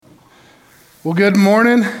Well, good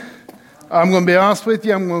morning. I'm going to be honest with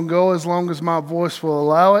you. I'm going to go as long as my voice will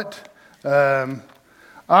allow it.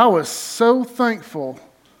 I was so thankful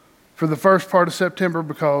for the first part of September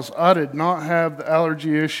because I did not have the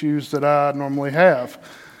allergy issues that I normally have.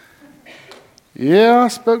 Yeah, I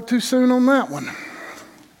spoke too soon on that one.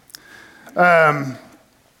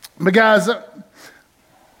 But guys,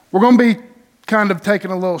 we're going to be kind of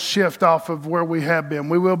taking a little shift off of where we have been.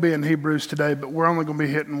 We will be in Hebrews today, but we're only going to be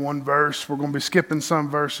hitting one verse. We're going to be skipping some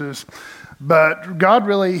verses. But God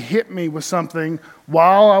really hit me with something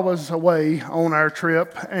while I was away on our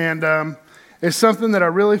trip, and it's something that I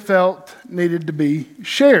really felt needed to be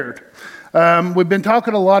shared. We've been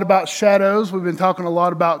talking a lot about shadows. We've been talking a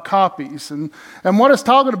lot about copies. And what it's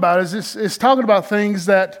talking about is it's talking about things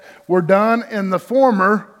that were done in the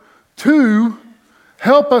former to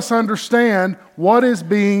help us understand what is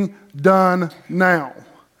being done now.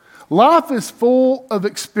 Life is full of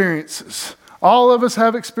experiences. All of us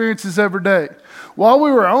have experiences every day. While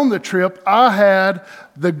we were on the trip, I had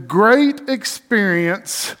the great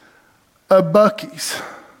experience of Buc-ee's.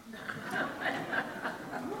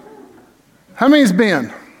 How many's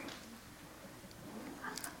been?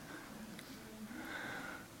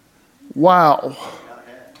 Wow.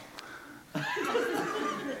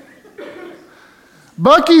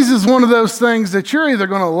 Buc-ee's is one of those things that you're either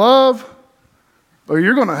going to love or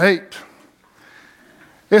you're going to hate.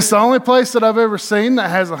 It's the only place that I've ever seen that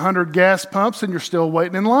has 100 gas pumps and you're still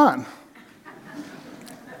waiting in line.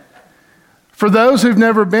 For those who've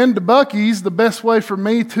never been to Buc-ee's, the best way for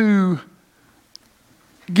me to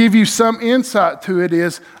give you some insight to it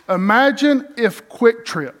is, imagine if Quick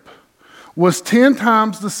Trip was 10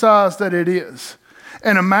 times the size that it is,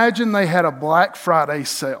 and imagine they had a Black Friday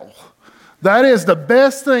sale. That is the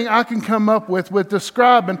best thing I can come up with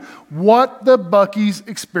describing what the Buc-ee's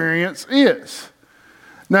experience is.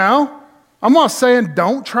 Now, I'm not saying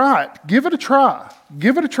don't try it. Give it a try.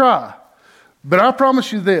 Give it a try. But I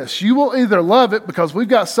promise you this, you will either love it, because we've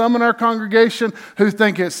got some in our congregation who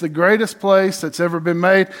think it's the greatest place that's ever been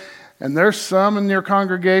made, and there's some in your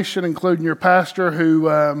congregation, including your pastor,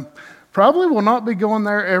 who probably will not be going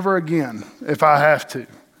there ever again if I have to.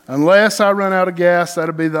 Unless I run out of gas,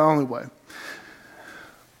 that'll be the only way.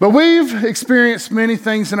 But we've experienced many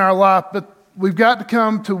things in our life, but we've got to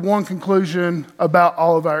come to one conclusion about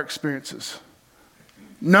all of our experiences.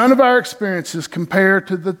 None of our experiences compare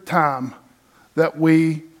to the time that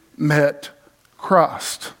we met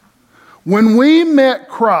Christ. When we met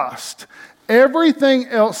Christ, everything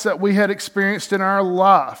else that we had experienced in our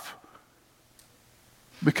life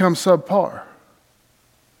becomes subpar.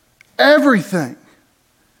 Everything.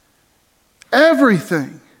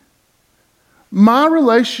 My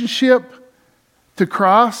relationship to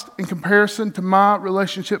Christ in comparison to my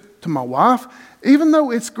relationship to my wife, even though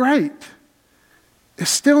it's great,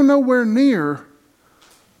 it's still nowhere near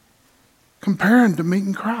comparing to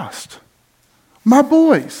meeting Christ. My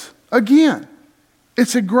boys, again,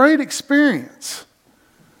 it's a great experience.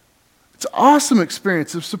 It's an awesome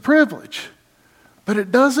experience. It's a privilege. But it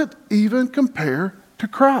doesn't even compare to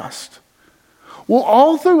Christ. Well,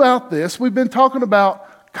 all throughout this, we've been talking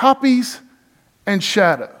about copies and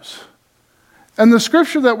shadows. And the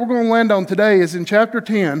scripture that we're going to land on today is in chapter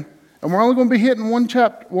 10, and we're only going to be hitting one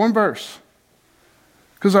verse.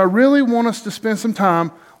 Because I really want us to spend some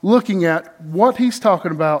time looking at what he's talking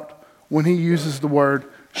about when he uses the word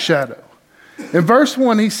shadow. In verse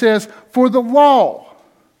 1, he says, "For the law,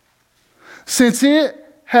 since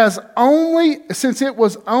it has only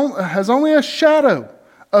a shadow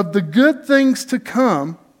of the good things to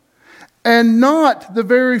come, and not the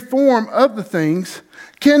very form of the things,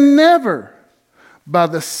 can never, by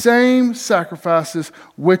the same sacrifices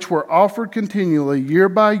which were offered continually year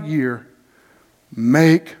by year,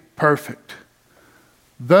 make perfect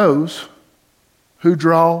those who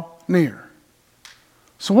draw near."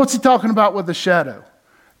 So what's he talking about with the shadow?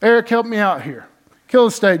 Eric, help me out here. Kill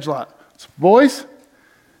the stage light. So boys,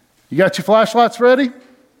 you got your flashlights ready?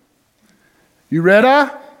 You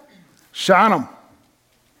red-eye? Shine them.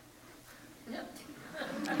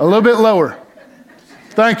 A little bit lower.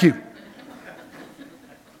 Thank you.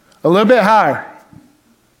 A little bit higher.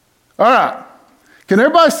 All right. Can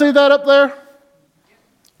everybody see that up there?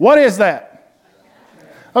 What is that?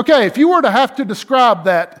 Okay, if you were to have to describe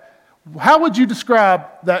that, how would you describe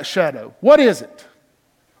that shadow? What is it?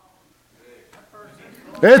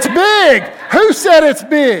 It's big. Who said it's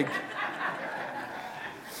big?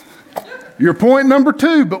 You're point number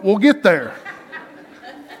 2, but we'll get there.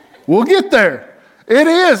 We'll get there. It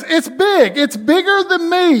is. It's big. It's bigger than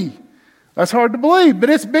me. That's hard to believe, but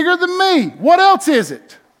it's bigger than me. What else is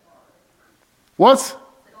it? What's?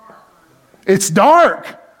 It's dark.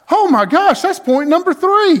 Oh my gosh, that's point number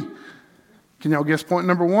 3. Can y'all guess point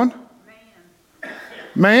number 1?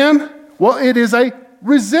 Man? Well, it is a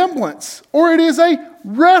resemblance, or it is a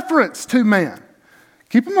reference to man.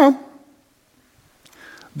 Keep in mind,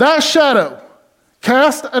 that shadow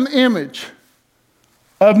cast an image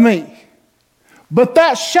of me. But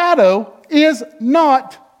that shadow is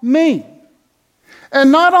not me.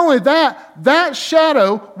 And not only that, that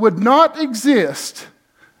shadow would not exist.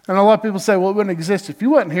 And a lot of people say, well, it wouldn't exist if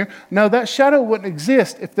you wasn't here. No, that shadow wouldn't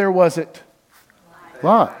exist if there wasn't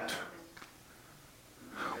light.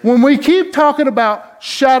 When we keep talking about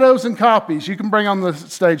shadows and copies, you can bring on the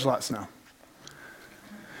stage lights now.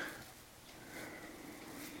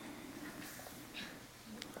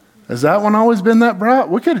 Has that one always been that bright?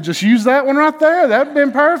 We could have just used that one right there. That would have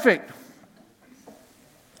been perfect.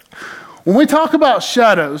 When we talk about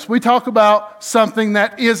shadows, we talk about something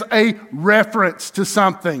that is a reference to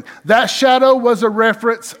something. That shadow was a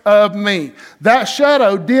reference of me. That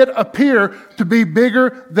shadow did appear to be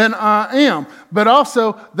bigger than I am. But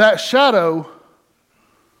also, that shadow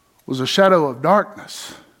was a shadow of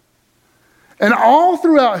darkness. And all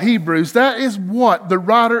throughout Hebrews, that is what the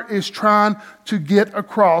writer is trying to get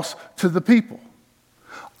across to the people.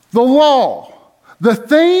 The law, the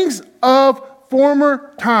things of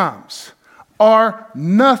former times are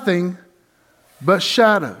nothing but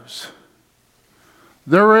shadows.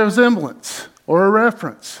 They're a resemblance or a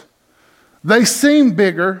reference. They seem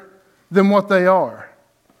bigger than what they are,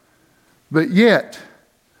 but yet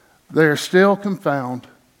they are still confined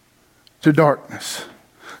to darkness.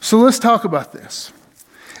 So let's talk about this.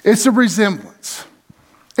 It's a resemblance.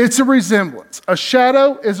 It's a resemblance. A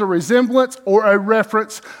shadow is a resemblance or a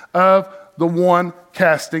reference of the one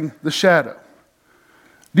casting the shadow.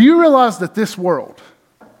 Do you realize that this world,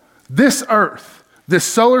 this earth, this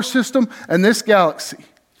solar system, and this galaxy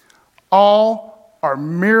all are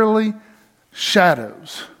merely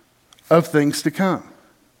shadows of things to come?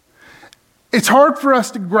 It's hard for us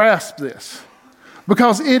to grasp this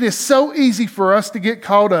because it is so easy for us to get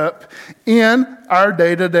caught up in our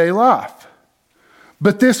day-to-day life.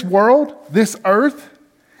 But this world, this earth,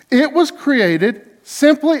 it was created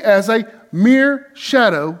simply as a mere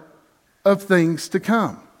shadow of things to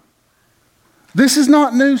come. This is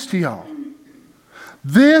not news to y'all.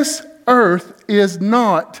 This earth is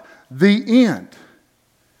not the end.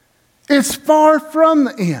 It's far from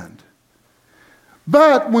the end.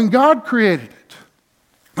 But when God created it,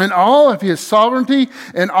 in all of his sovereignty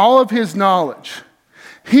and all of his knowledge,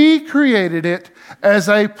 he created it as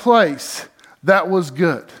a place that was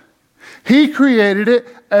good. He created it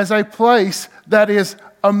as a place that is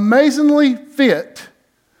amazingly fit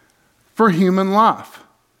for human life.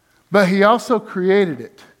 But he also created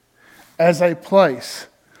it as a place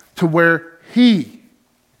to where he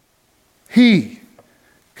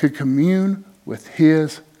could commune with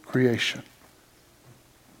his creation.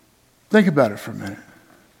 Think about it for a minute.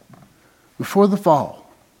 Before the fall,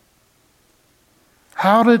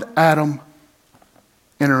 how did Adam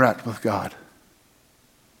interact with God?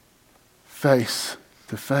 Face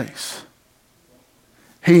to face.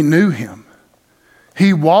 He knew him.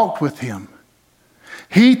 He walked with him.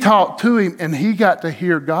 He talked to him, and he got to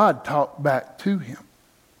hear God talk back to him.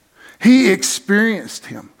 He experienced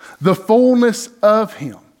him, the fullness of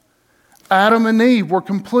him. Adam and Eve were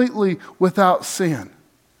completely without sin.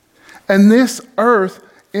 And this earth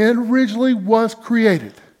originally was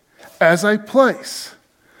created as a place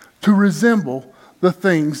to resemble the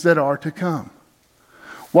things that are to come.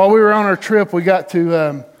 While we were on our trip, we got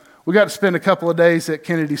to spend a couple of days at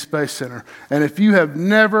Kennedy Space Center. And if you have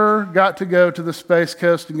never got to go to the Space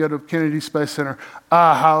Coast and go to Kennedy Space Center,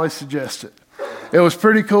 I highly suggest it. It was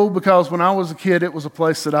pretty cool because when I was a kid, it was a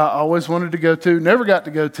place that I always wanted to go to, never got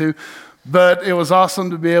to go to, but it was awesome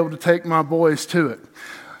to be able to take my boys to it.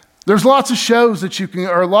 There's lots of shows that you can,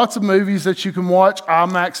 or lots of movies that you can watch,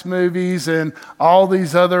 IMAX movies and all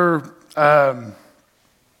these other,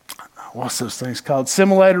 what's those things called?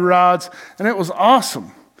 Simulator rides, and it was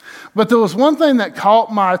awesome. But there was one thing that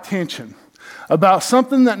caught my attention about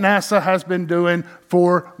something that NASA has been doing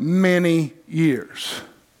for many years.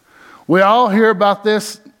 We all hear about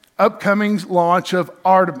this upcoming launch of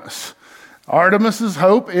Artemis. Artemis's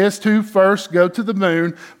hope is to first go to the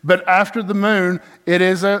moon, but after the moon, it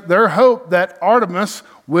is their hope that Artemis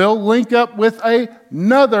will link up with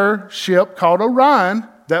another ship called Orion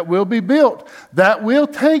that will be built that will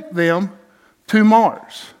take them to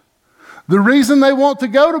Mars. The reason they want to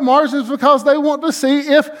go to Mars is because they want to see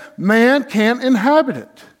if man can inhabit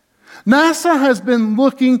it. NASA has been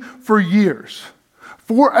looking for years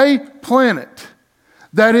for a planet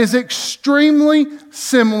that is extremely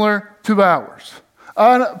similar to ours.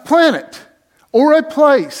 A planet or a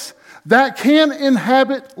place that can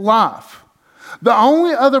inhabit life. The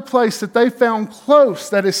only other place that they found close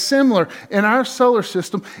that is similar in our solar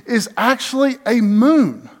system is actually a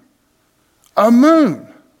moon. A moon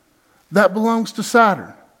that belongs to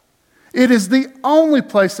Saturn. It is the only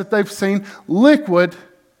place that they've seen liquid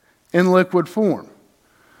in liquid form.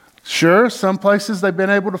 Sure, some places they've been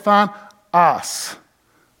able to find ice,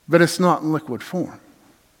 but it's not in liquid form.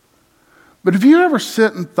 But have you ever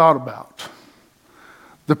sit and thought about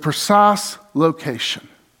the precise location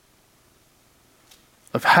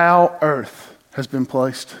of how Earth has been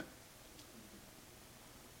placed?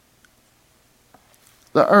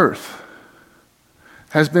 The Earth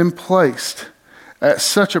has been placed at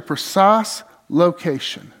such a precise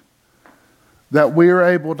location that we are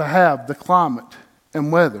able to have the climate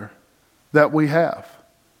and weather that we have.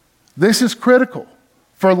 This is critical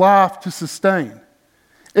for life to sustain.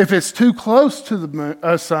 If it's too close to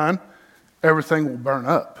the sun, everything will burn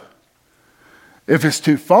up. If it's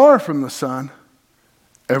too far from the sun,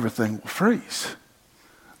 everything will freeze.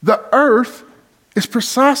 The earth is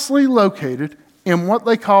precisely located in what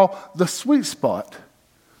they call the sweet spot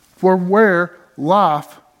for where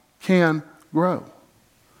life can grow.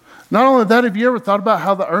 Not only that, have you ever thought about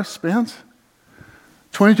how the earth spins?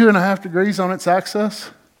 22.5 degrees on its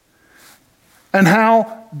axis. And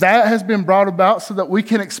how that has been brought about so that we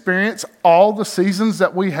can experience all the seasons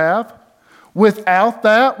that we have. Without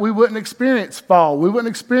that, we wouldn't experience fall. We wouldn't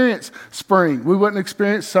experience spring. We wouldn't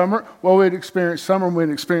experience summer. Well, we'd experience summer and we'd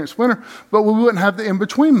experience winter, but we wouldn't have the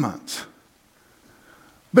in-between months.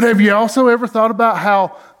 But have you also ever thought about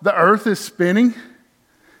how the earth is spinning?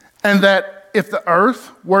 And that if the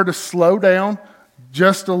earth were to slow down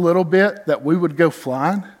just a little bit, that we would go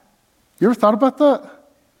flying? You ever thought about that?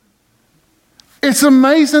 It's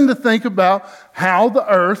amazing to think about how the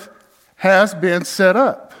earth has been set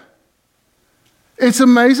up. It's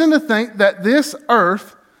amazing to think that this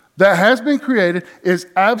earth that has been created is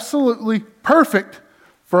absolutely perfect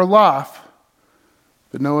for life,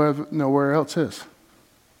 but nowhere else is.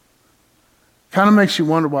 Kind of makes you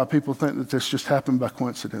wonder why people think that this just happened by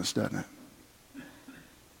coincidence, doesn't it?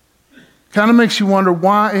 Kind of makes you wonder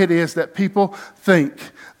why it is that people think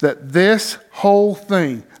that this whole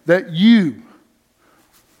thing, that you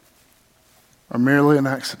are merely an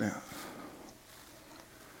accident.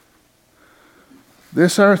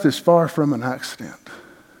 This earth is far from an accident.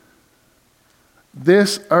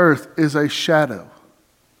 This earth is a shadow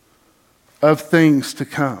of things to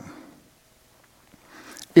come.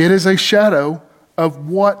 It is a shadow of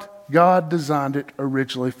what God designed it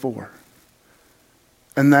originally for.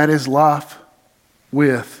 And that is life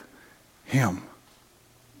with Him.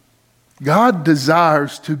 God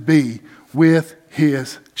desires to be with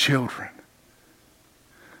His children.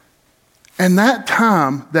 And that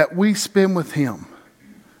time that we spend with Him,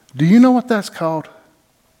 do you know what that's called?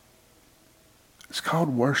 It's called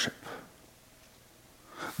worship.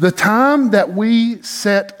 The time that we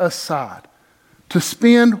set aside to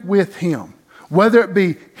spend with Him, whether it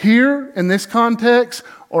be here in this context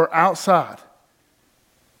or outside,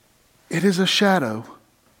 it is a shadow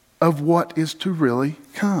of what is to really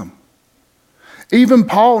come. Even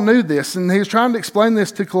Paul knew this, and he was trying to explain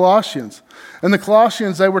this to Colossians. And the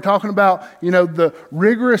Colossians, they were talking about, the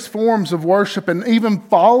rigorous forms of worship and even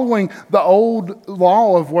following the old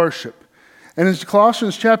law of worship. And in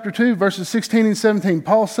Colossians chapter 2, verses 16 and 17,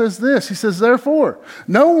 Paul says this. He says, therefore,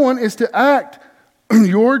 no one is to act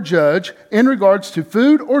your judge in regards to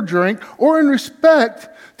food or drink or in respect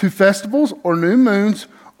to festivals or new moons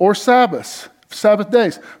or Sabbath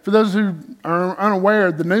days. For those who are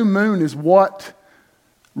unaware, the new moon is what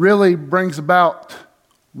really brings about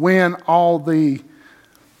when all the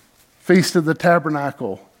Feast of the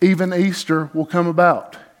Tabernacle, even Easter, will come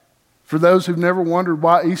about. For those who've never wondered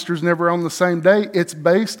why Easter's never on the same day, it's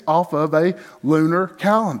based off of a lunar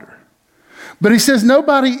calendar. But he says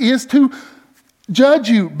nobody is to judge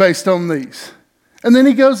you based on these. And then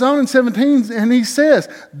he goes on in 17 and he says,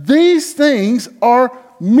 these things are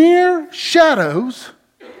mere shadows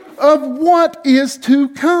of what is to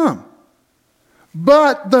come.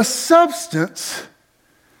 But the substance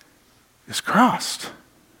is Christ.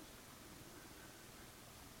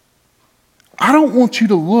 I don't want you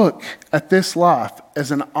to look at this life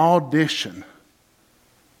as an audition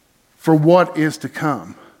for what is to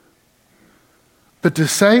come. But to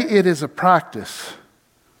say it is a practice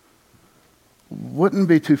wouldn't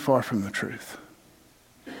be too far from the truth.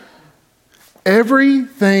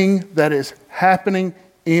 Everything that is happening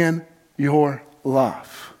in your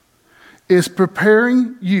life is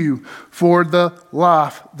preparing you for the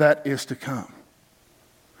life that is to come.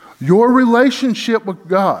 Your relationship with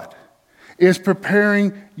God is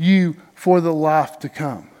preparing you for the life to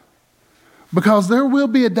come. Because there will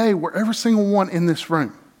be a day where every single one in this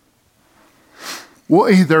room will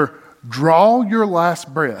either draw your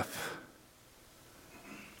last breath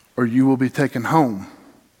or you will be taken home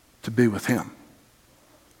to be with Him.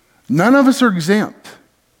 None of us are exempt.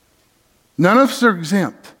 None of us are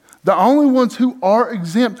exempt. The only ones who are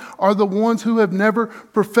exempt are the ones who have never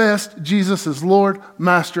professed Jesus as Lord,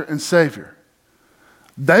 Master, and Savior.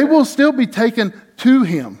 They will still be taken to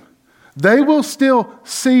Him. They will still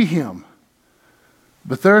see Him.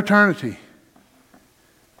 But their eternity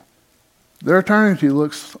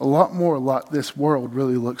looks a lot more like this world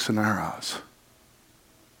really looks in our eyes.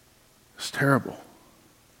 It's terrible.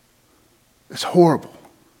 It's horrible.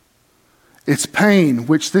 It's pain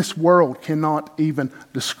which this world cannot even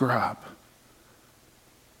describe.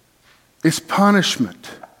 It's punishment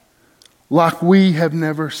like we have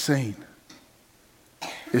never seen.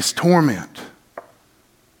 It's torment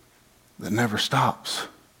that never stops.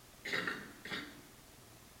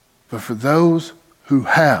 But for those who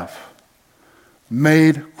have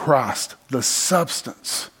made Christ the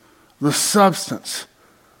substance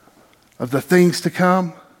of the things to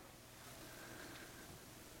come,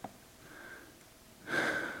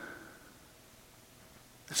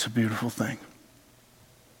 it's a beautiful thing.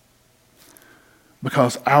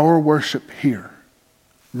 Because our worship here,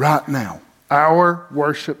 right now, our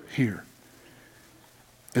worship here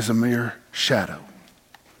is a mere shadow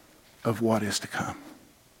of what is to come.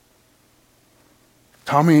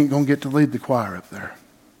 Tommy ain't going to get to lead the choir up there.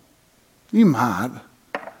 You might.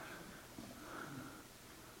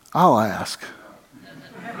 I'll ask.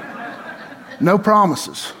 No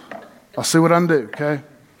promises. I'll see what I can do, okay?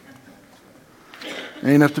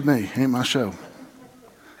 Ain't up to me. Ain't my show.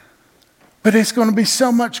 But it's going to be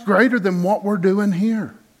so much greater than what we're doing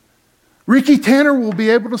here. Ricky Tanner will be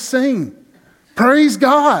able to sing. Praise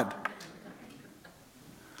God.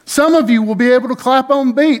 Some of you will be able to clap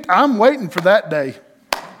on beat. I'm waiting for that day.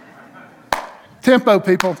 Tempo,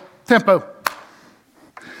 people. Tempo.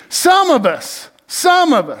 Some of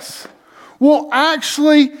us will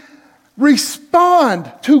actually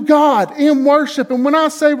respond to God in worship. And when I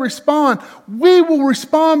say respond, we will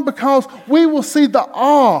respond because we will see the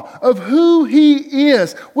awe of who He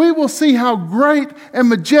is. We will see how great and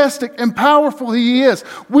majestic and powerful He is.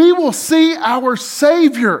 We will see our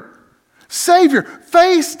Savior,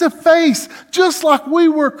 face to face, just like we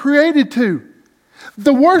were created to.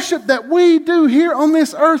 The worship that we do here on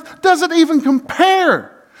this earth doesn't even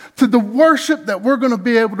compare to the worship that we're going to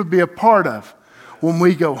be able to be a part of when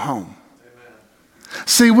we go home. Amen.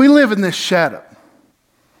 See, we live in this shadow.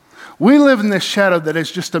 We live in this shadow that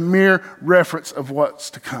is just a mere reference of what's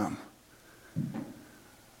to come.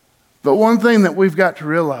 But one thing that we've got to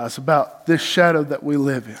realize about this shadow that we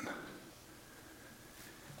live in,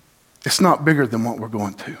 it's not bigger than what we're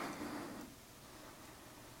going to.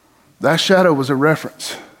 That shadow was a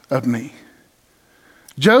reference of me.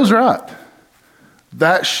 Joe's right.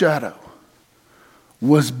 That shadow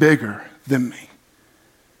was bigger than me.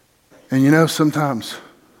 And you know, sometimes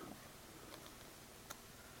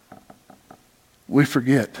we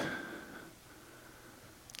forget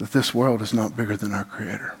that this world is not bigger than our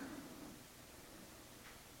Creator.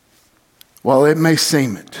 While it may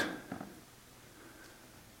seem it,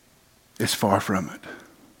 it's far from it.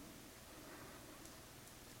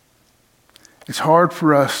 It's hard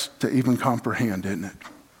for us to even comprehend, isn't it?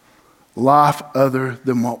 Life other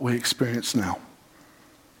than what we experience now.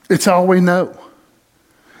 It's all we know.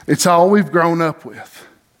 It's all we've grown up with.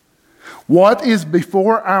 What is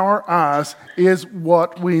before our eyes is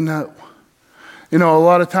what we know. You know, a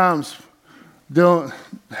lot of times,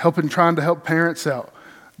 trying to help parents out,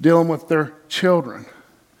 dealing with their children.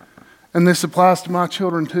 And this applies to my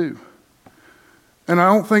children too. And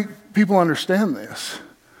I don't think people understand this.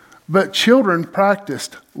 But children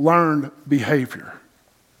practiced learned behavior.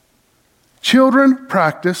 Children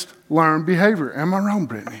practiced learned behavior. Am I wrong,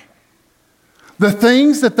 Brittany? The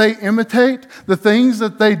things that they imitate, the things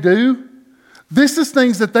that they do, this is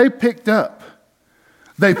things that they picked up.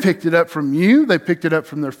 They picked it up from you. They picked it up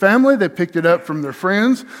from their family. They picked it up from their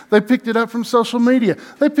friends. They picked it up from social media.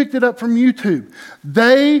 They picked it up from YouTube.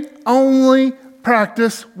 They only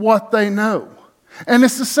practice what they know. And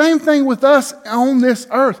it's the same thing with us on this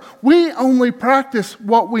earth. We only practice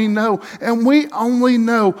what we know, and we only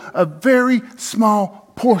know a very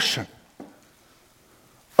small portion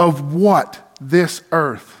of what this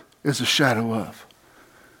earth is a shadow of.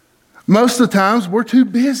 Most of the times, we're too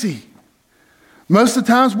busy. Most of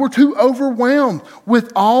the times we're too overwhelmed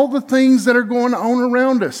with all the things that are going on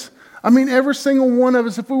around us. I mean, every single one of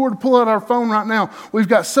us, if we were to pull out our phone right now, we've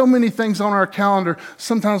got so many things on our calendar,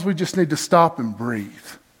 sometimes we just need to stop and breathe.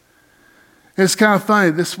 It's kind of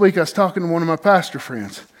funny. This week I was talking to one of my pastor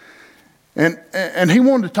friends, and he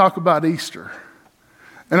wanted to talk about Easter.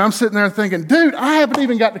 And I'm sitting there thinking, dude, I haven't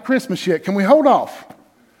even got to Christmas yet. Can we hold off?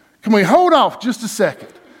 Can we hold off just a second?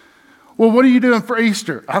 Well, what are you doing for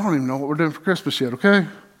Easter? I don't even know what we're doing for Christmas yet, okay?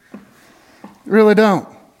 Really don't.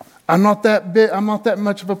 I'm not that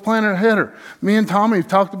much of a planner header. Me and Tommy have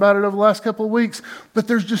talked about it over the last couple of weeks, but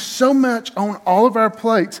there's just so much on all of our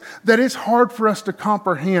plates that it's hard for us to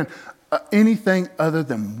comprehend anything other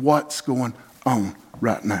than what's going on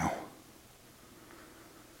right now.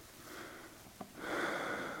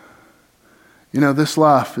 You know, this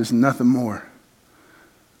life is nothing more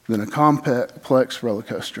than a complex roller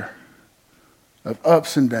coaster of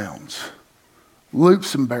ups and downs,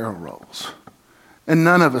 loops and barrel rolls. And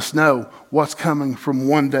none of us know what's coming from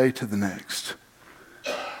one day to the next.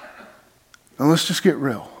 And let's just get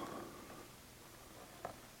real.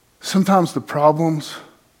 Sometimes the problems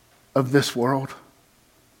of this world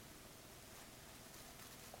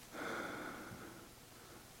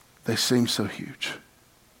they seem so huge.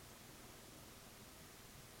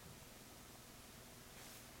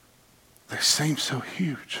 They seem so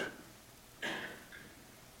huge.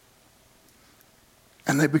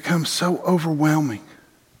 And they become so overwhelming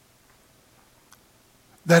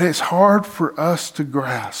that it's hard for us to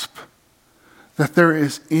grasp that there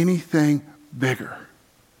is anything bigger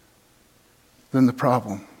than the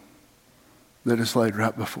problem that is laid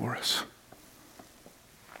right before us.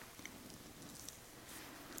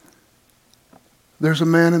 There's a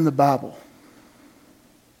man in the Bible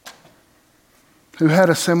who had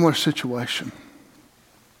a similar situation.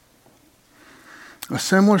 A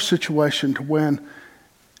similar situation to when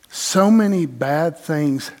so many bad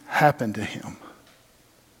things happened to him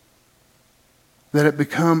that it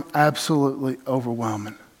become absolutely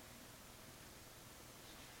overwhelming.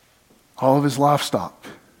 All of his livestock,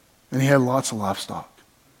 and he had lots of livestock,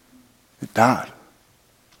 it died.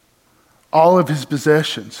 All of his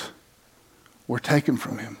possessions were taken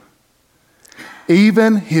from him.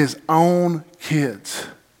 Even his own kids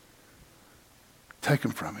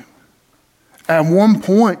taken from him. At one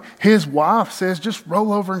point, his wife says, just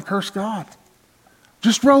roll over and curse God.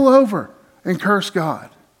 Just roll over and curse God.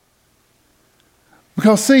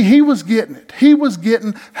 Because, see, he was getting it. He was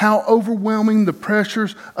getting how overwhelming the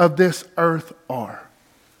pressures of this earth are.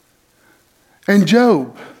 And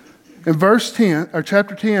Job, in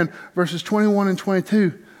chapter 10, verses 21 and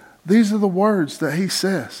 22, these are the words that he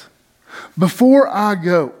says. Before I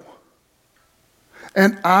go,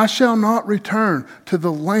 and I shall not return to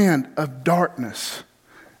the land of darkness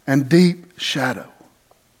and deep shadow,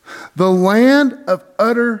 the land of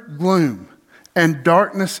utter gloom and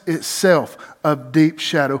darkness itself of deep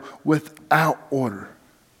shadow without order,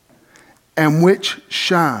 and which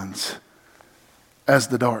shines as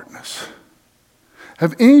the darkness.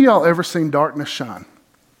 Have any of y'all ever seen darkness shine?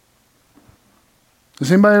 Has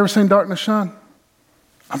anybody ever seen darkness shine?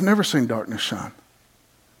 I've never seen darkness shine.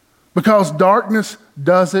 Because darkness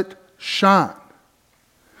doesn't shine.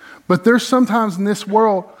 But there's sometimes in this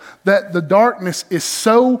world that the darkness is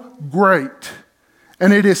so great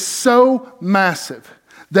and it is so massive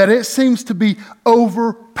that it seems to be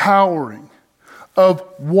overpowering of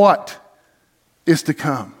what is to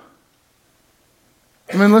come.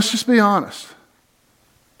 I mean, let's just be honest.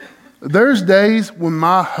 There's days when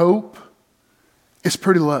my hope is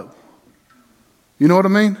pretty low. You know what I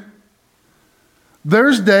mean?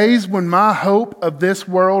 There's days when my hope of this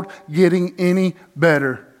world getting any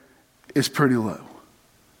better is pretty low.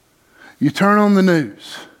 You turn on the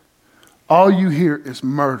news, all you hear is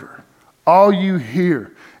murder. All you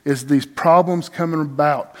hear is these problems coming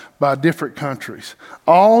about by different countries.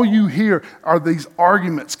 All you hear are these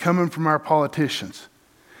arguments coming from our politicians.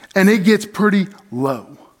 And it gets pretty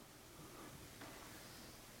low.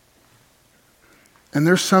 And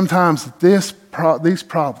there's sometimes these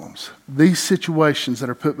problems, these situations that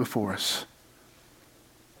are put before us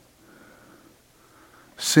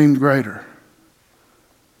seem greater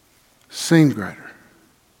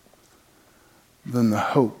than the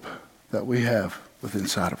hope that we have within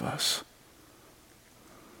inside of us.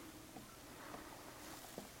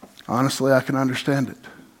 Honestly, I can understand it.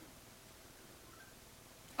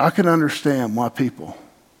 I can understand why people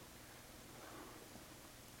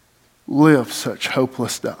live such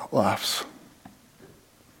hopeless lives.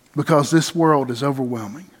 Because this world is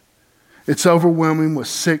overwhelming. It's overwhelming with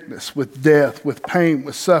sickness, with death, with pain,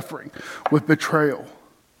 with suffering, with betrayal.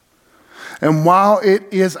 And while it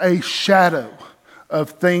is a shadow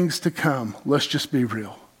of things to come, let's just be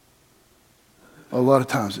real. A lot of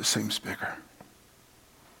times it seems bigger.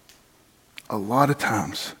 A lot of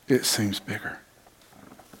times it seems bigger.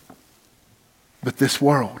 But this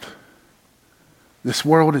world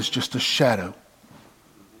is just a shadow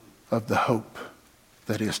of the hope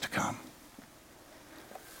that is to come.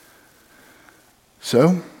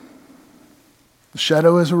 So, the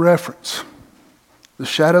shadow is a reference. The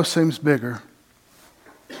shadow seems bigger,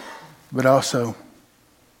 but also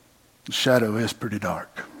the shadow is pretty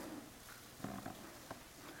dark.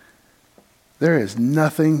 There is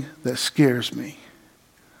nothing that scares me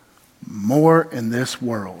more in this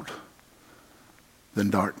world than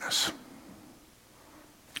darkness.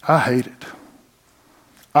 I hate it.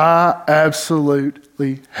 I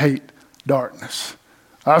absolutely hate darkness.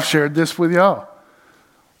 I've shared this with y'all.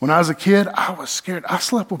 When I was a kid, I was scared. I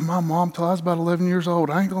slept with my mom till I was about 11 years old.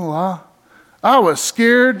 I ain't gonna lie. I was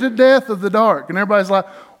scared to death of the dark. And everybody's like,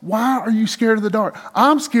 why are you scared of the dark?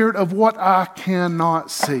 I'm scared of what I cannot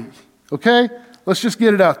see. Okay? Let's just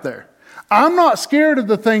get it out there. I'm not scared of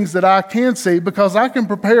the things that I can see because I can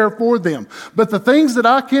prepare for them. But the things that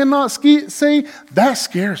I cannot see, that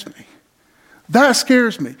scares me. That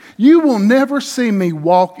scares me. You will never see me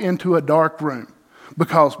walk into a dark room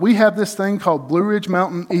because we have this thing called Blue Ridge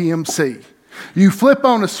Mountain EMC. You flip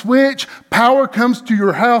on a switch, power comes to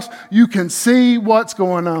your house, you can see what's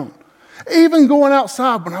going on. Even going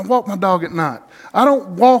outside when I walk my dog at night, I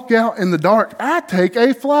don't walk out in the dark. I take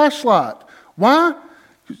a flashlight. Why?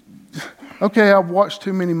 Okay, I've watched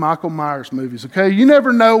too many Michael Myers movies, okay? You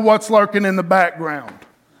never know what's lurking in the background.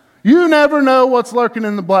 You never know what's lurking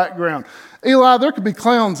in the background. Eli, there could be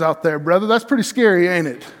clowns out there, brother. That's pretty scary, ain't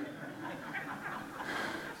it?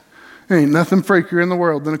 Ain't nothing freakier in the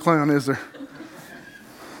world than a clown, is there?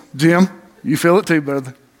 Jim, you feel it too,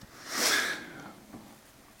 brother.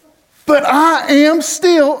 But I am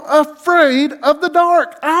still afraid of the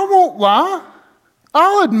dark. I won't lie.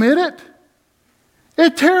 I'll admit it.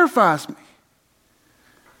 It terrifies me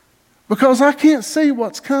because I can't see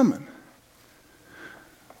what's coming.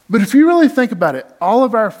 But if you really think about it, all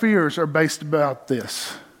of our fears are based about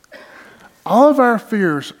this. All of our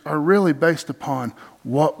fears are really based upon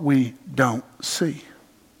what we don't see.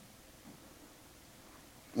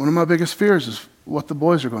 One of my biggest fears is what the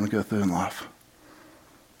boys are going to go through in life.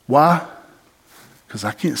 Why? Because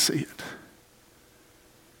I can't see it.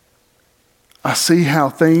 I see how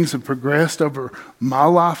things have progressed over my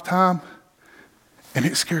lifetime, and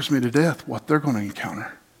it scares me to death what they're going to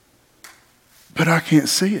encounter. But I can't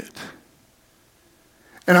see it.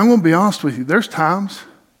 And I'm going to be honest with you, there's times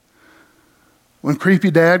when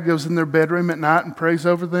creepy dad goes in their bedroom at night and prays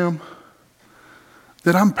over them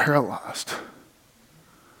that I'm paralyzed.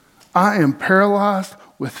 I am paralyzed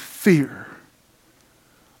with fear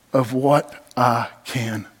of what I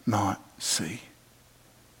cannot see.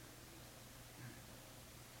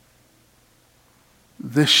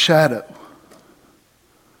 This shadow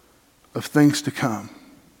of things to come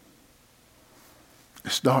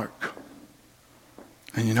is dark.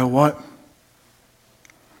 And you know what?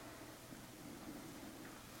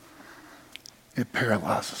 It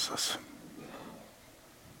paralyzes us.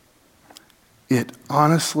 It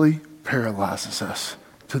honestly paralyzes us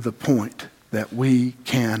to the point that we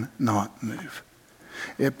cannot move.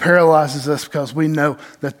 It paralyzes us because we know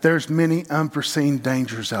that there's many unforeseen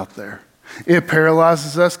dangers out there. It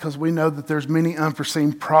paralyzes us because we know that there's many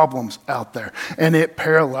unforeseen problems out there. And it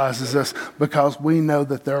paralyzes us because we know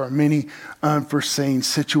that there are many unforeseen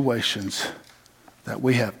situations that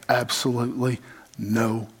we have absolutely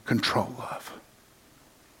no control of.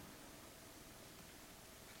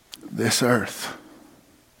 This earth,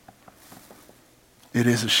 it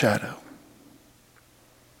is a shadow.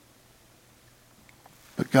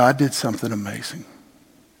 But God did something amazing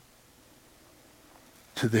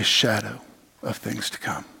to this shadow of things to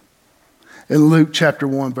come. In Luke chapter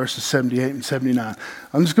 1, verses 78 and 79.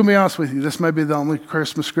 I'm just going to be honest with you. This may be the only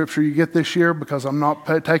Christmas scripture you get this year because I'm not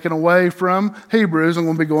taking away from Hebrews. I'm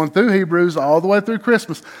going to be going through Hebrews all the way through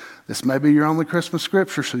Christmas. This may be your only Christmas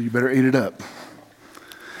scripture, so you better eat it up.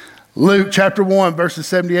 Luke chapter 1, verses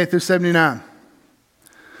 78 through 79.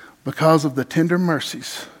 Because of the tender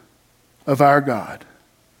mercies of our God,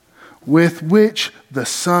 with which the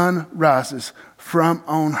sun rises from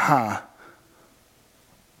on high,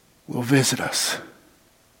 will visit us,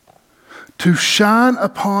 to shine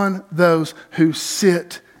upon those who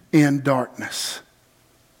sit in darkness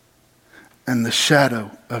and the shadow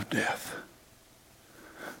of death,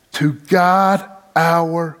 to guide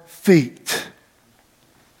our feet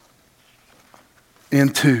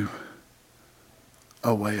into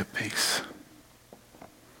a way of peace.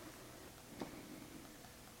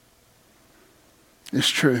 It's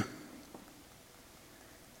true.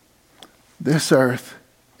 This earth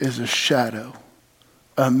is a shadow,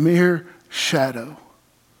 a mere shadow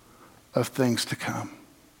of things to come.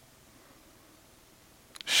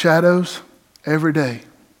 Shadows every day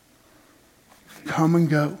come and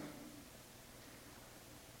go.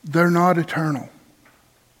 They're not eternal.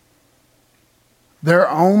 They're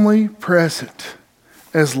only present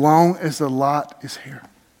as long as the light is here.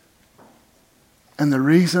 And the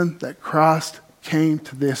reason that Christ came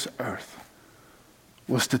to this earth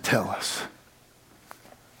was to tell us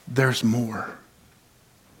there's more.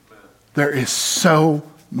 There is so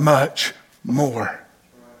much more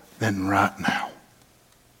than right now.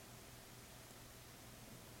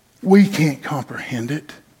 We can't comprehend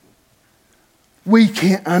it. We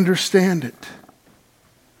can't understand it.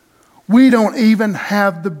 We don't even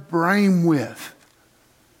have the brainwidth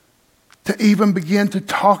to even begin to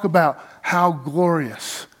talk about how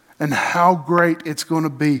glorious and how great it's going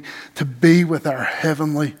to be with our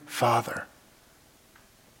Heavenly Father.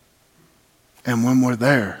 And when we're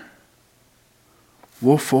there,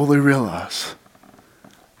 we'll fully realize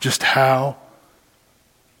just how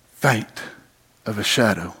faint of a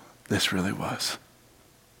shadow this really was.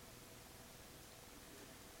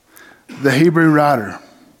 The Hebrew writer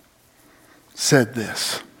said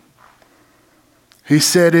this. He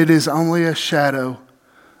said, "It is only a shadow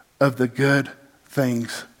of the good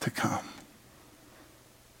things to come."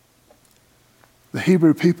 The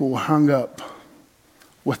Hebrew people were hung up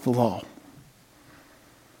with the law.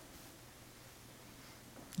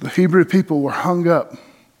 The Hebrew people were hung up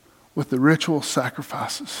with the ritual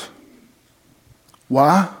sacrifices.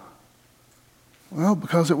 Why? Well,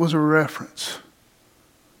 because it was a reference.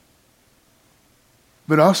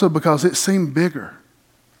 But also because it seemed bigger.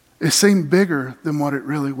 It seemed bigger than what it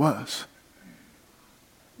really was.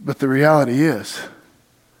 But the reality is,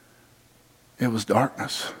 it was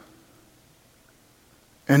darkness.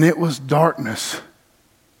 And it was darkness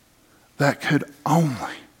that could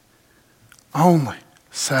only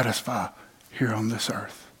satisfy here on this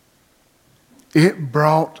earth. It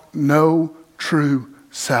brought no true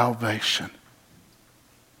salvation.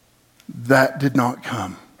 That did not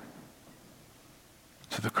come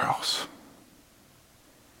to the cross.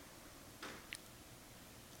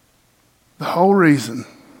 The whole reason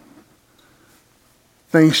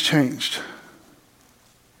things changed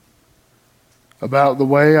about the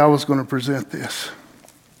way I was going to present this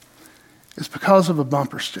is because of a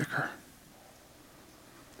bumper sticker.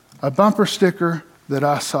 A bumper sticker that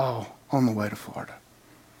I saw on the way to Florida.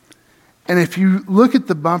 And if you look at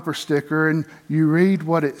the bumper sticker and you read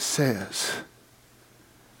what it says,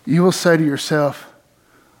 you will say to yourself,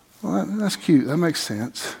 well, that's cute, that makes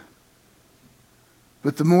sense.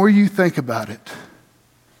 But the more you think about it,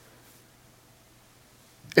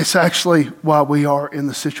 it's actually why we are in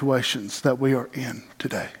the situations that we are in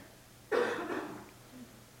today.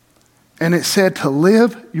 And it said to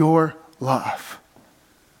live your life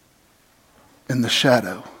in the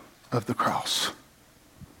shadow of the cross.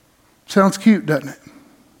 Sounds cute, doesn't it?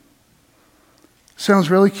 Sounds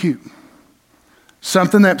really cute.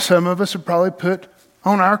 Something that some of us would probably put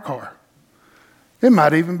on our car. It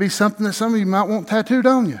might even be something that some of you might want tattooed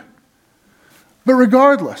on you. But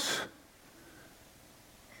regardless,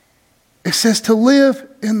 it says to live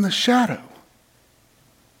in the shadow.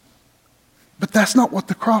 But that's not what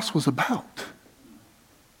the cross was about.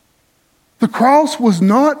 The cross was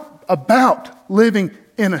not about living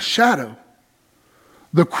in a shadow.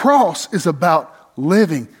 The cross is about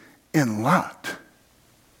living in light.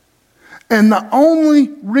 And the only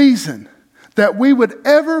reason that we would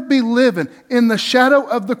ever be living in the shadow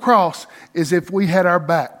of the cross is if we had our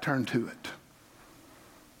back turned to it.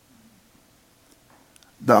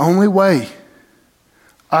 The only way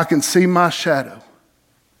I can see my shadow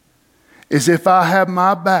is if I have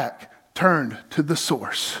my back turned to the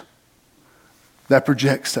source that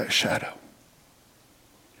projects that shadow.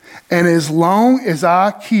 And as long as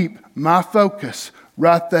I keep my focus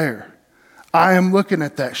right there, I am looking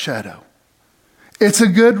at that shadow. It's a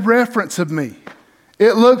good reference of me.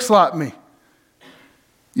 It looks like me.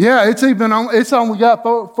 Yeah, it's only got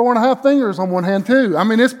 4.5 fingers on one hand too. I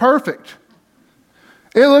mean, it's perfect.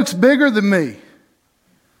 It looks bigger than me.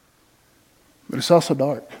 But it's also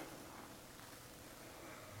dark.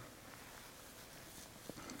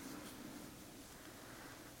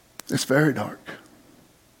 It's very dark.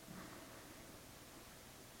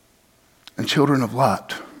 And children of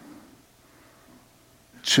light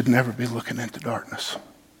should never be looking into darkness.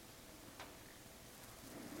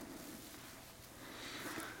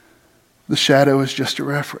 The shadow is just a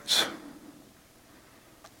reference.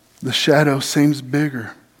 The shadow seems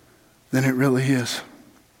bigger than it really is.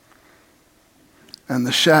 And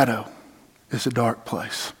the shadow is a dark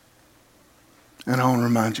place. And I want to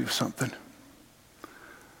remind you of something.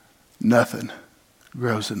 Nothing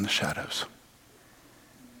grows in the shadows.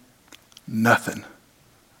 Nothing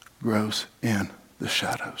grows in the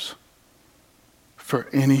shadows. For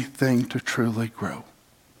anything to truly grow,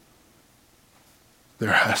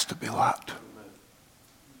 there has to be light.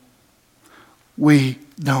 We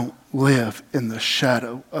don't live in the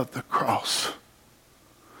shadow of the cross.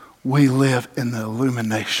 We live in the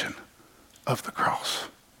illumination of the cross.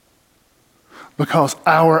 Because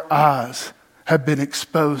our eyes have been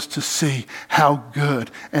exposed to see how good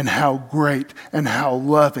and how great and how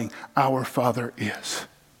loving our Father is.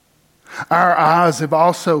 Our eyes have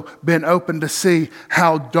also been opened to see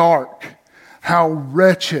how dark, how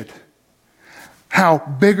wretched, how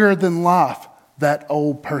bigger than life that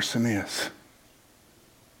old person is.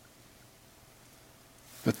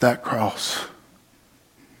 But that cross,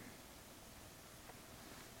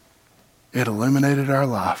 it illuminated our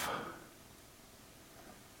life,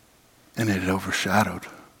 and it overshadowed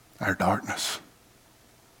our darkness.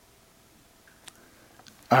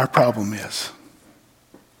 Our problem is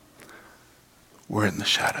we're in the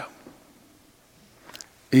shadow.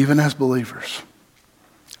 Even as believers,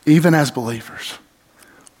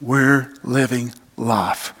 we're living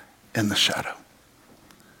life in the shadow.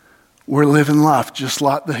 We're living life just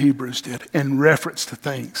like the Hebrews did, in reference to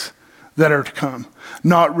things that are to come,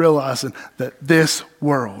 not realizing that this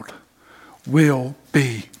world will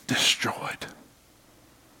be destroyed.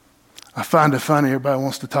 I find it funny everybody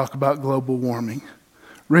wants to talk about global warming.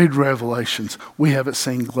 Read Revelations. We haven't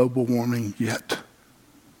seen global warming yet.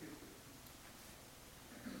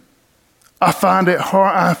 I find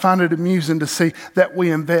it amusing to see that we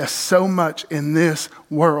invest so much in this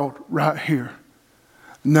world right here,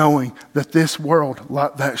 knowing that this world,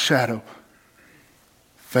 like that shadow,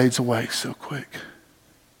 fades away so quick.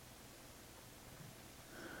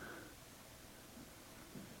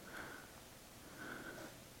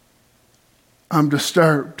 I'm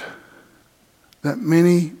disturbed that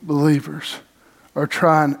many believers are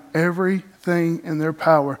trying everything in their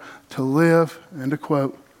power to live, and to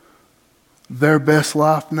quote, their best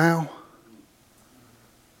life now.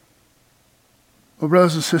 Well,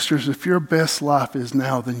 brothers and sisters, if your best life is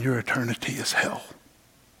now, then your eternity is hell.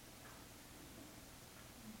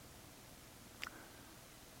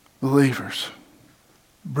 Believers,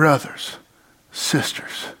 brothers,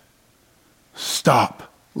 sisters,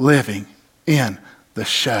 stop living in the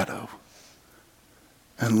shadow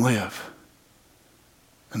and live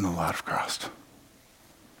in the light of Christ.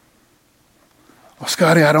 Well,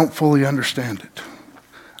 Scotty, I don't fully understand it.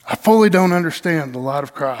 I fully don't understand the light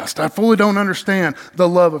of Christ. I fully don't understand the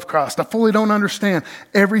love of Christ. I fully don't understand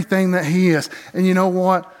everything that he is. And you know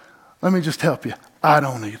what? Let me just help you. I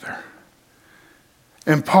don't either.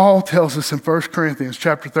 And Paul tells us in 1 Corinthians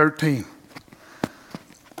chapter 13,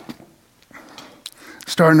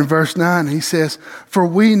 starting in verse 9, he says, "For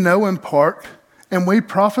we know in part, and we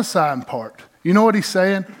prophesy in part." You know what he's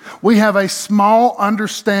saying? We have a small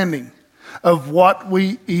understanding of what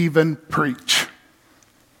we even preach.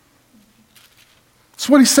 That's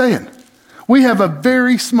what he's saying. We have a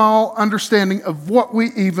very small understanding of what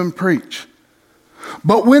we even preach.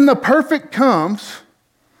 But when the perfect comes,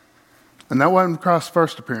 and that wasn't Christ's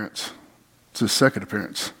first appearance, it's his second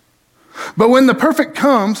appearance. But when the perfect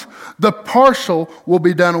comes, the partial will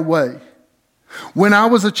be done away. When I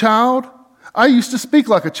was a child, I used to speak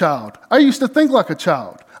like a child. I used to think like a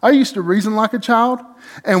child. I used to reason like a child.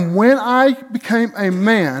 And when I became a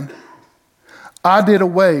man, I did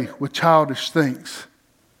away with childish things.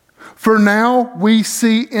 For now we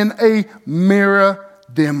see in a mirror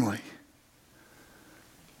dimly.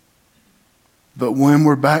 But when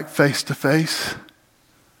we're back face to face,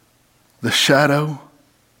 the shadow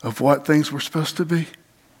of what things were supposed to be,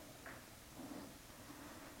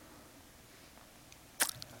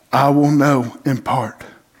 I will know in part,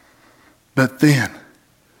 but then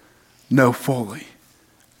know fully,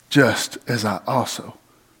 just as I also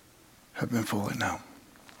have been fully known.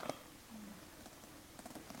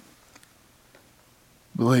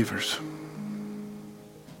 Believers,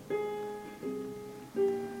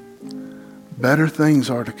 better things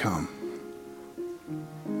are to come.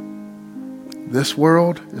 This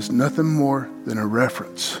world is nothing more than a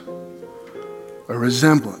reference, a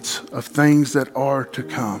resemblance of things that are to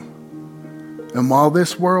come. And while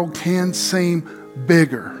this world can seem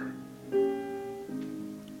bigger,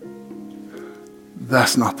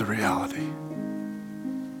 that's not the reality.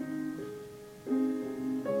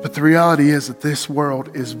 But But the reality is that this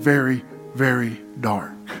world is very, very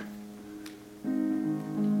dark.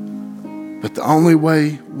 But the only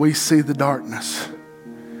way we see the darkness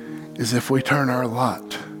is if we turn our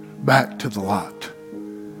light back to the light.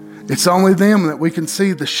 It's only then that we can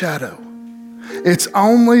see the shadow. It's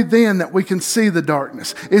only then that we can see the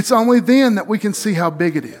darkness. It's only then that we can see how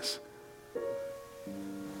big it is.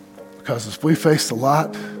 Because if we face the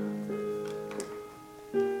light,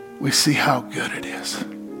 we see how good it is.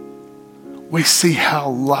 We see how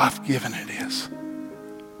life-giving it is.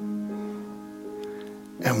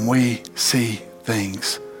 And we see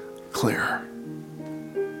things clearer.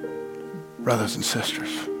 Brothers and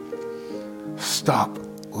sisters, stop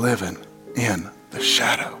living in the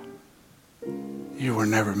shadow. You were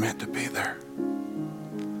never meant to be there.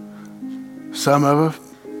 Some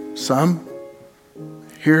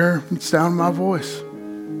hear the sound of my voice.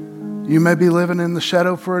 You may be living in the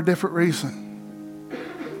shadow for a different reason.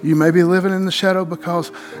 You may be living in the shadow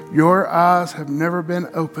because your eyes have never been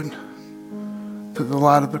opened to the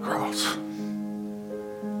light of the cross.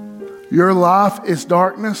 Your life is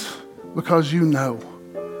darkness because you know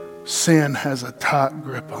sin has a tight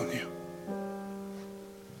grip on you.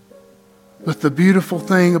 But the beautiful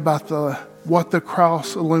thing about what the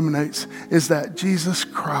cross illuminates is that Jesus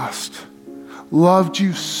Christ loved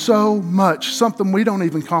you so much, something we don't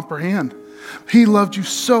even comprehend. He loved you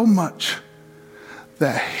so much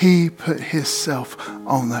that he put himself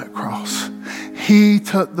on that cross. He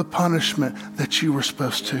took the punishment that you were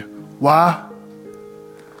supposed to. Why?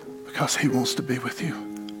 Because he wants to be with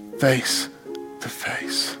you face to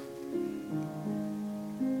face.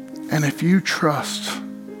 And if you trust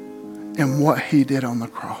in what he did on the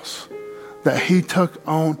cross, that he took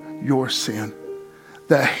on your sin,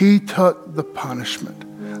 that he took the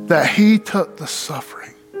punishment, that he took the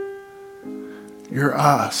suffering, your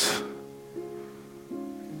eyes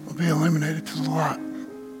will be illuminated to the light.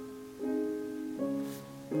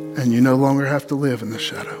 And you no longer have to live in the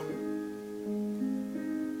shadow.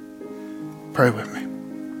 Pray with me.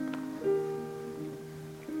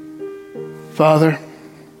 Father,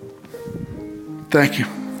 thank you.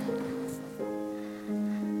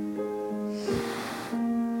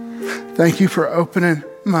 Thank you for opening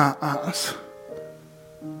my eyes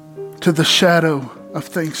to the shadow of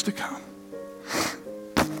things to come.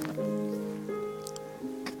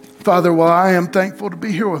 Father, while I am thankful to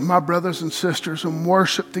be here with my brothers and sisters and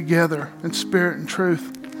worship together in spirit and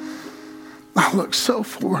truth, I look so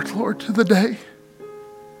forward, Lord, to the day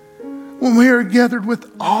when we are gathered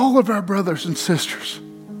with all of our brothers and sisters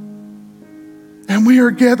and we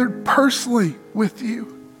are gathered personally with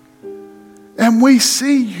you and we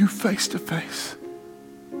see you face to face.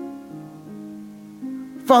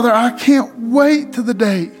 Father, I can't wait to the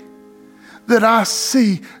day that I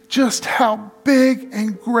see just how big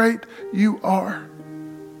and great you are.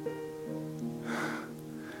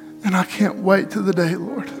 And I can't wait to the day,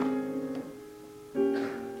 Lord,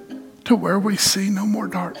 to where we see no more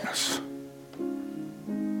darkness.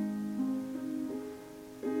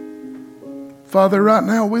 Father, right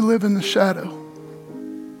now we live in the shadow.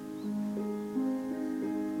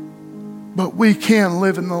 But we can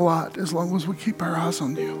live in the light as long as we keep our eyes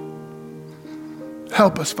on you.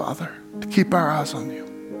 Help us, Father, to keep our eyes on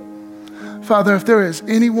you. Father, if there is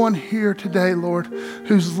anyone here today, Lord,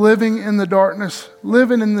 who's living in the darkness,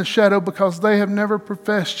 living in the shadow because they have never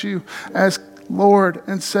professed you as Lord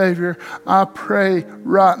and Savior, I pray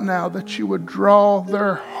right now that you would draw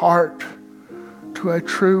their heart to a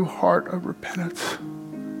true heart of repentance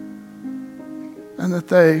and that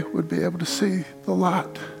they would be able to see the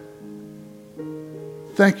light.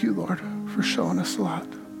 Thank you, Lord, for showing us the light.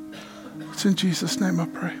 It's in Jesus' name I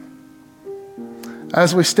pray.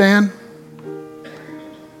 As we stand,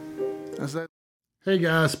 Hey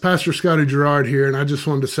guys, Pastor Scotty Gerard here, and I just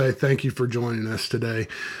wanted to say thank you for joining us today.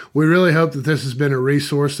 We really hope that this has been a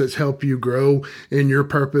resource that's helped you grow in your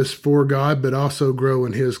purpose for God, but also grow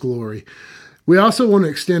in His glory. We also want to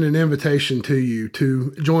extend an invitation to you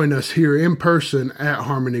to join us here in person at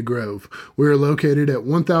Harmony Grove. We are located at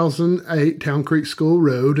 1008 Town Creek School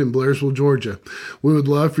Road in Blairsville, Georgia. We would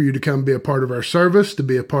love for you to come be a part of our service, to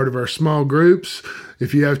be a part of our small groups.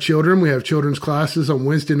 If you have children, we have children's classes on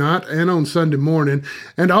Wednesday night and on Sunday morning,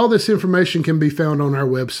 and all this information can be found on our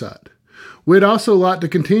website. We'd also like to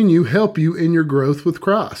continue help you in your growth with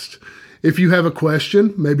Christ. If you have a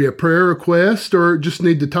question, maybe a prayer request, or just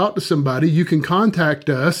need to talk to somebody, you can contact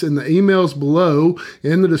us in the emails below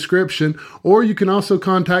in the description, or you can also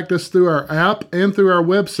contact us through our app and through our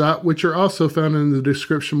website, which are also found in the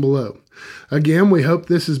description below. Again, we hope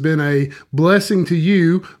this has been a blessing to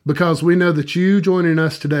you, because we know that you joining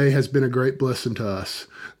us today has been a great blessing to us.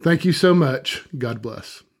 Thank you so much. God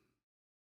bless.